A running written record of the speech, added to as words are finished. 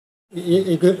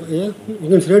एक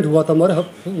इंसिडेंट हुआ था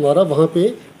हमारा वहाँ पे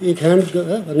एक हैंड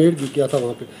ग्रेनेड गिर गया था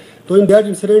वहाँ पे। तो in that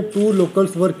incident 2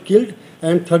 locals were killed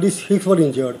and 36 were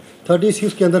injured.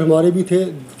 36 के अंदर हमारे भी थे,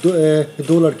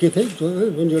 दो लड़के थे जो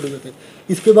इंजर्ड हुए थे।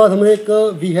 इसके बाद हमें एक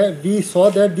we saw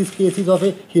that this case is of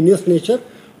A heinous nature,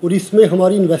 और इसमें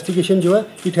हमारी इन्वेस्टिगेशन जो है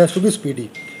it has to be speedy.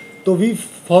 तो वी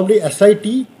फॉर्म्ड SIT,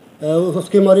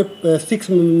 उसके हमारे 6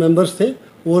 मेंबर्स थे,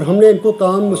 और हमने इनको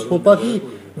काम सौंपा कि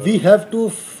we have to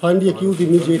find the accused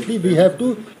immediately, we have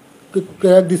to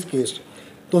crack this case.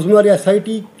 तो उसमें हमारे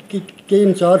SIT के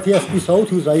इंचार्ज थे SP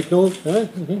south, he right now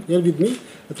here with me.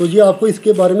 तो जी आपको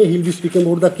इसके बारे में he will be speaking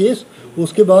about the case,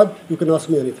 उसके बाद you can ask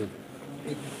me anything.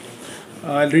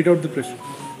 I'll read out the press.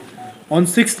 On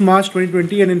 6th March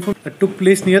 2020, an incident took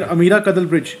place near Amira Kadal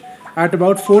bridge at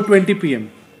about 4:20 p.m.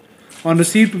 On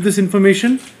receipt of this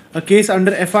information, a case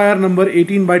under FIR number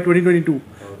 18 by 2022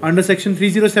 under section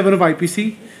 307 of IPC,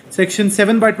 section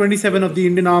 7 by 27 of the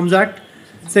Indian Arms Act,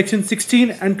 section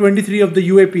 16 and 23 of the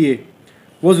UAPA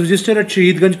was registered at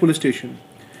Shahidganj police station.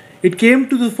 It came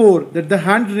to the fore that the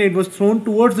hand grenade was thrown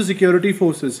towards the security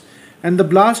forces and the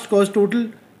blast caused total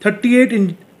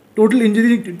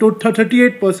injury to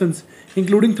 38 persons,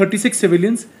 including 36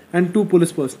 civilians and 2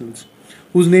 police personnel,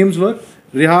 whose names were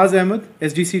Rihaz Ahmed,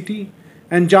 SDCT,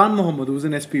 and Jan Mohammed, who was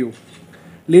an SPO.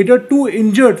 Later, 2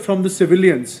 injured from the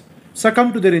civilians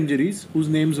succumbed to their injuries, whose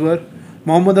names were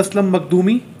Mohammad Aslam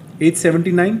Makdumi, age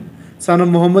 79, son of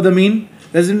Muhammad Amin,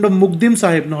 resident of Mukdim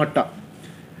Sahib, Nohatta,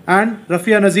 and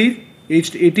Rafia Nazir,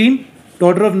 aged 18,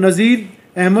 daughter of Nazir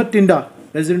Ahmed Tinda,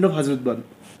 resident of Hazratbal.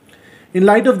 In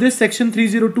light of this, Section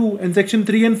 302 and Section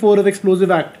 3 and 4 of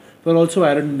Explosive Act were also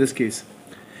added in this case.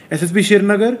 SSP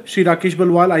Srinagar, Shri Rakesh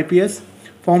Balwal, IPS,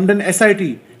 formed an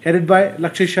SIT headed by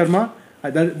Lakshish Sharma,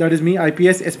 that is me,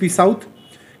 IPS SP South,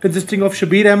 consisting of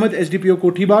Shabir Ahmed, SDPO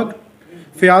Kothibag,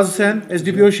 Fayaz Hussain,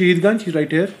 SDPO Shahidganj, he's right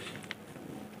here,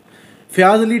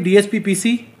 Fayaz Ali, DSP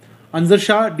PC, Anzar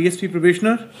Shah, DSP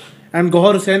Probationer, and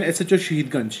Gohar Hussain, SHO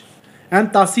Shahidganj,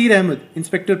 and Tasir Ahmed,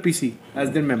 Inspector PC,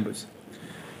 as their members.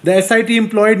 The SIT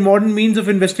employed modern means of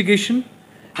investigation,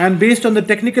 and based on the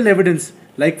technical evidence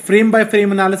like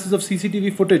frame-by-frame analysis of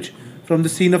CCTV footage from the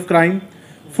scene of crime,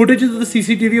 footages of the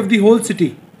CCTV of the whole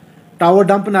city, tower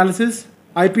dump analysis,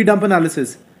 IP dump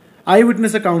analysis,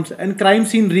 eyewitness accounts, and crime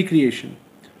scene recreation.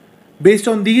 Based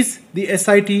on these, the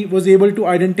SIT was able to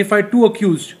identify 2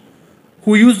 accused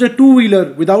who used a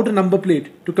 2-wheeler without a number plate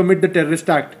to commit the terrorist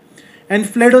act and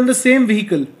fled on the same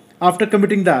vehicle after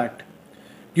committing the act.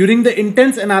 During the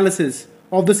intense analysis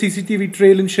of the CCTV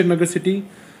trail in Srinagar city,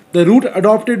 the route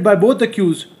adopted by both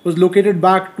accused was located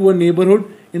back to a neighborhood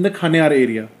in the Khaniyar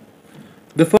area.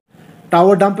 The first,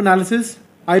 tower dump analysis,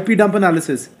 IP dump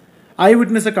analysis,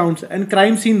 eyewitness accounts, and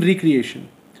crime scene recreation.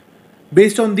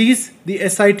 Based on these, the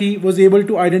SIT was able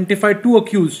to identify 2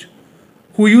 accused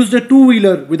who used a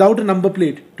 2-wheeler without a number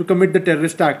plate to commit the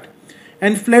terrorist act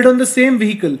and fled on the same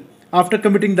vehicle after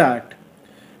committing the act.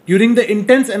 During the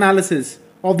intense analysis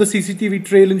of the CCTV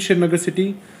trail in Srinagar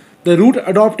city, the route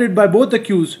adopted by both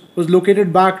accused was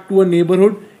located back to a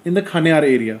neighborhood in the Khaniyar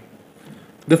area.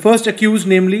 The first accused,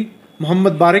 namely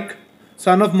Muhammad Barik,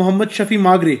 son of Muhammad Shafi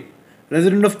Magre,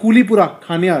 resident of Kulipura,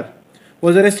 Khaniyar,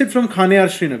 was arrested from Khaniyar,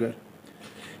 Srinagar.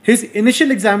 His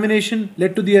initial examination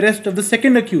led to the arrest of the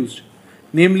second accused,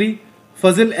 namely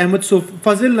Fazil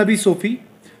Nabi Sofi,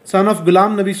 son of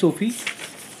Ghulam Nabi Sofi,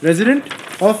 resident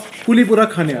of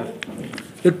Kulipura, Khaniyar.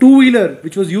 The 2-wheeler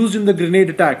which was used in the grenade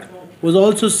attack was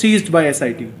also seized by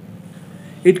SIT.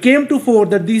 It came to fore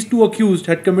that these 2 accused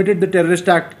had committed the terrorist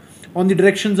act on the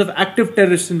directions of active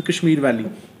terrorists in Kashmir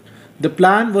Valley. The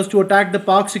plan was to attack the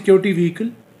parked security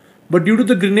vehicle, but due to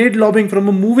the grenade lobbing from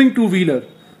a moving 2-wheeler,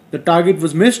 the target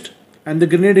was missed and the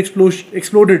grenade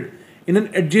exploded in an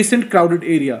adjacent crowded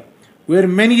area where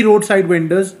many roadside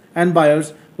vendors and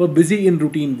buyers were busy in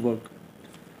routine work.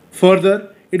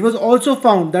 Further, it was also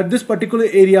found that this particular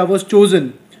area was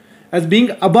chosen as being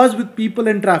abuzz with people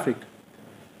and traffic.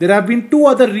 There have been 2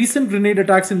 other recent grenade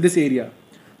attacks in this area,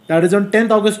 that is on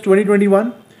 10th August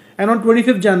 2021 and on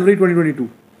 25th January 2022.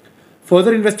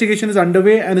 Further investigation is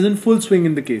underway and is in full swing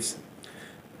in the case.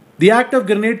 The act of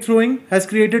grenade throwing has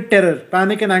created terror,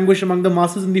 panic and anguish among the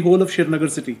masses in the whole of Srinagar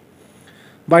city.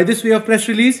 By this way of press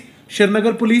release,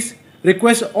 Srinagar police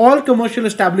requests all commercial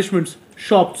establishments,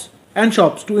 shops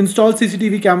to install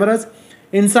CCTV cameras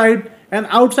inside and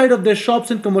outside of their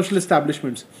shops and commercial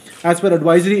establishments, as per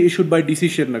advisory issued by DC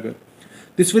Srinagar.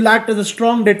 This will act as a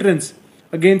strong deterrence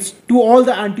to all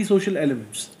the anti-social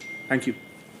elements. Thank you.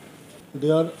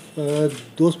 They are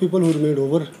those people who remained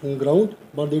over ground,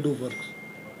 but they do work,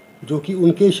 जो कि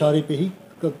उनके इशारे पे ही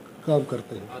काम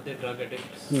करते हैं। Are they drug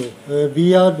addicts? No,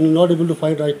 we are not able to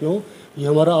find right now. ये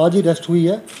हमारा आज ही अरेस्ट हुई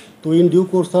है, तो in due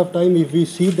course of time if we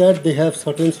see that they have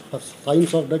certain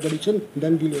science of drug addiction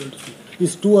then we will see.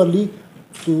 It's too early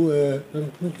to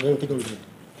think on that.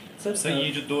 Sir ये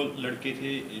जो दो लड़के थे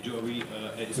जो अभी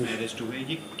इसमें अरेस्ट हुए,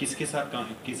 ये किसके साथ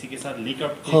किसी के साथ लीक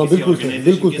अप थे? हाँ, किसी बिल्कुल organization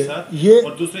बिल्कुल के साथ? ये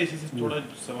और दूसरा इसी से थोड़ा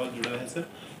सवाल जुड़ा है सर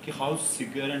कि how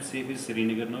secure and safe is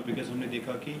Srinagar now, because हमने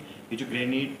देखा कि ये जो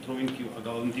ग्रेनेड थ्रोइंग की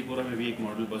अवंतीपुरा में भी एक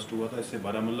मॉडल बस्ट हुआ था, इससे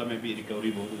बारामूला में भी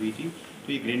रिकवरी बहुत हुई थी,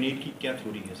 तो ये ग्रेनेड की क्या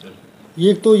थ्योरी है सर?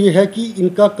 ये तो ये है कि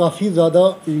इनका काफ़ी ज़्यादा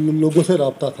लोगों से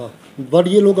रब्ता था, बट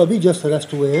ये लोग अभी जस्ट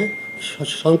अरेस्ट हुए हैं,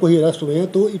 शाम को ही अरेस्ट हुए हैं,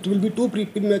 तो it will be to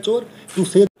premature to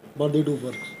से बट दे डू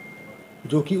वर्क,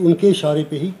 जो कि उनके इशारे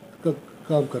पे ही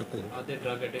काम करते हैं। Are they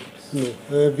drug addicts?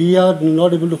 No, we are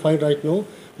not able to find right now.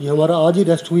 ये हमारा आज ही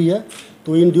अरेस्ट हुई है,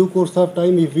 तो in due course of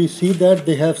time if we see that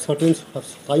they have certain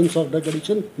science of drug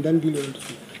addiction then we will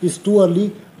see. It's too early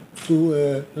to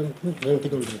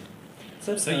think on that.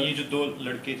 Sir ये जो दो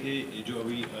लड़के थे जो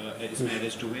अभी इसमें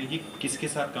अरेस्ट हुए, ये किसके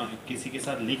साथ किसी के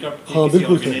साथ लीक अप थे? हाँ, किसी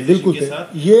बिल्कुल organization के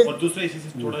साथ? ये और दूसरा इसी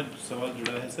से थोड़ा सवाल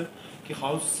जुड़ा है सर कि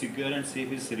how secure and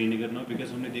safe is Srinagar now, because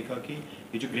हमने देखा कि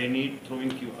ये जो ग्रेनेड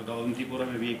थ्रोइंग की अवंतीपुरा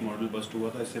में भी एक मॉडल बस्ट हुआ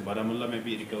था, इससे बारामूला में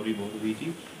भी रिकवरी बहुत हुई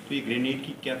थी, तो ये ग्रेनेड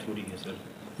की क्या थ्योरी है सर?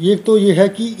 ये तो ये है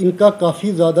कि इनका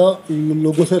काफ़ी ज़्यादा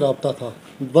लोगों से रब्ता था,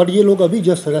 बट ये लोग अभी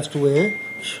जस्ट अरेस्ट हुए हैं,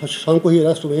 शाम को ही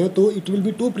अरेस्ट हुए हैं, तो it will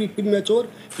be to premature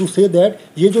to say that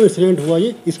ये जो इंसिडेंट हुआ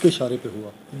ये इसके इशारे पे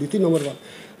हुआ। This is number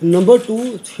one. Number two,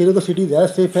 Srinagar city is as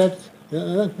safe as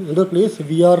other place.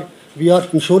 We are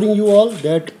ensuring you all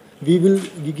that we will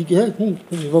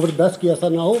our best कि ऐसा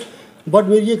ना हो, बट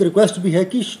मेरी एक रिक्वेस्ट भी है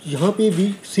कि यहाँ पे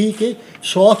वी सी के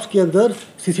शॉप्स के अंदर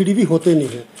CCTV होते नहीं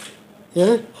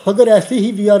हैं। अगर ऐसे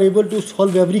ही we are able to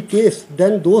solve every case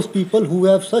then those people who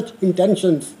have such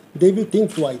intentions they will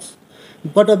think twice,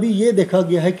 but अभी ये देखा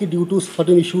गया है कि ड्यू टू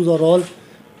सर्टेन इश्यूज और all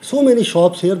so many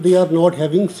shops hair they are not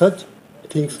having such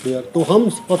things there. तो हम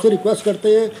सबसे रिक्वेस्ट करते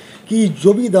हैं कि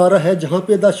जो भी इदारा है जहाँ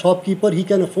पे the shopkeeper he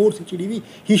can afford CCTV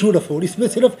he should afford. इसमें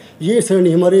सिर्फ ये इंसिडेंट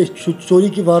नहीं, हमारे चोरी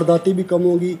की वारदातें भी कम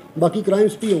होंगी, बाकी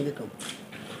क्राइम्स भी होंगे कम।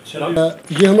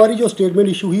 ये हमारी जो स्टेटमेंट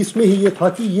इशू हुई इसमें ही ये था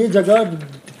कि ये जगह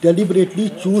डेलिबरेटली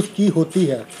चूज़ की होती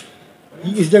है।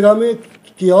 इस जगह में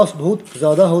कियोस्क बहुत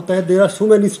ज़्यादा होता है, there are so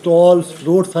many stalls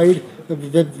road side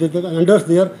अंडर्स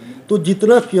there, तो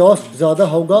जितना कियोस्क ज़्यादा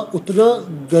होगा उतना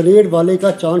ग्रेनेड वाले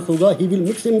का चांस होगा, he will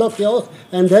mix in the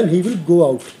kiosk and then he will go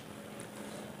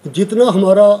out. जितना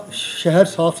हमारा शहर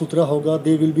साफ़ सुथरा होगा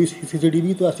दे विल बी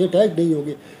CCTV, तो ऐसे अटैक नहीं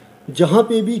होंगे। जहाँ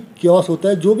पे भी कियोस्क होता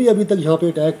है, जो भी अभी तक यहाँ पे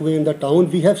अटैक हुए in the town,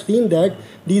 we have seen that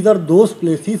these are those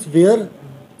places where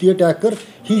the attacker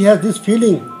he has this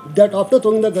feeling that after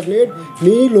throwing the grenade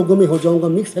मैं ही लोगों में हो जाऊँगा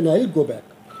mix and I will go back.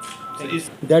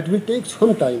 That will take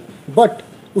some time, but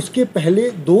उसके पहले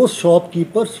दो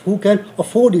shopkeepers who can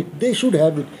afford it they should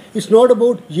have it. It's not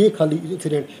about ये खाली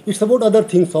incident, it's about other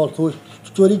things also.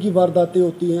 चोरी की वारदातें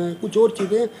होती हैं, कुछ और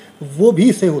चीज़ें वो भी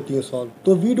इससे होती हैं सॉल्व।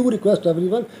 तो वी डू रिक्वेस्ट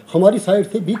एवरीवन, हमारी साइड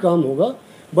से भी काम होगा,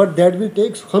 but that will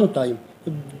take some time.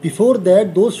 Before that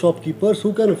those shopkeepers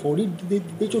who can afford it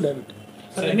they should have it.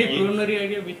 Sir, any preliminary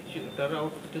idea which terror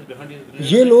outfit is behind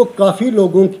his? ये लोग काफ़ी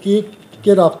लोगों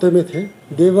के राब्ते में थे,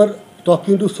 दे were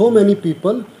talking to so many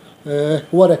people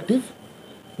who are active,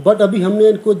 but अभी हमने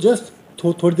इनको जस्ट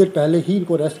थोड़ी देर पहले ही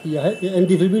इनको अरेस्ट किया है and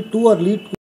this will be too early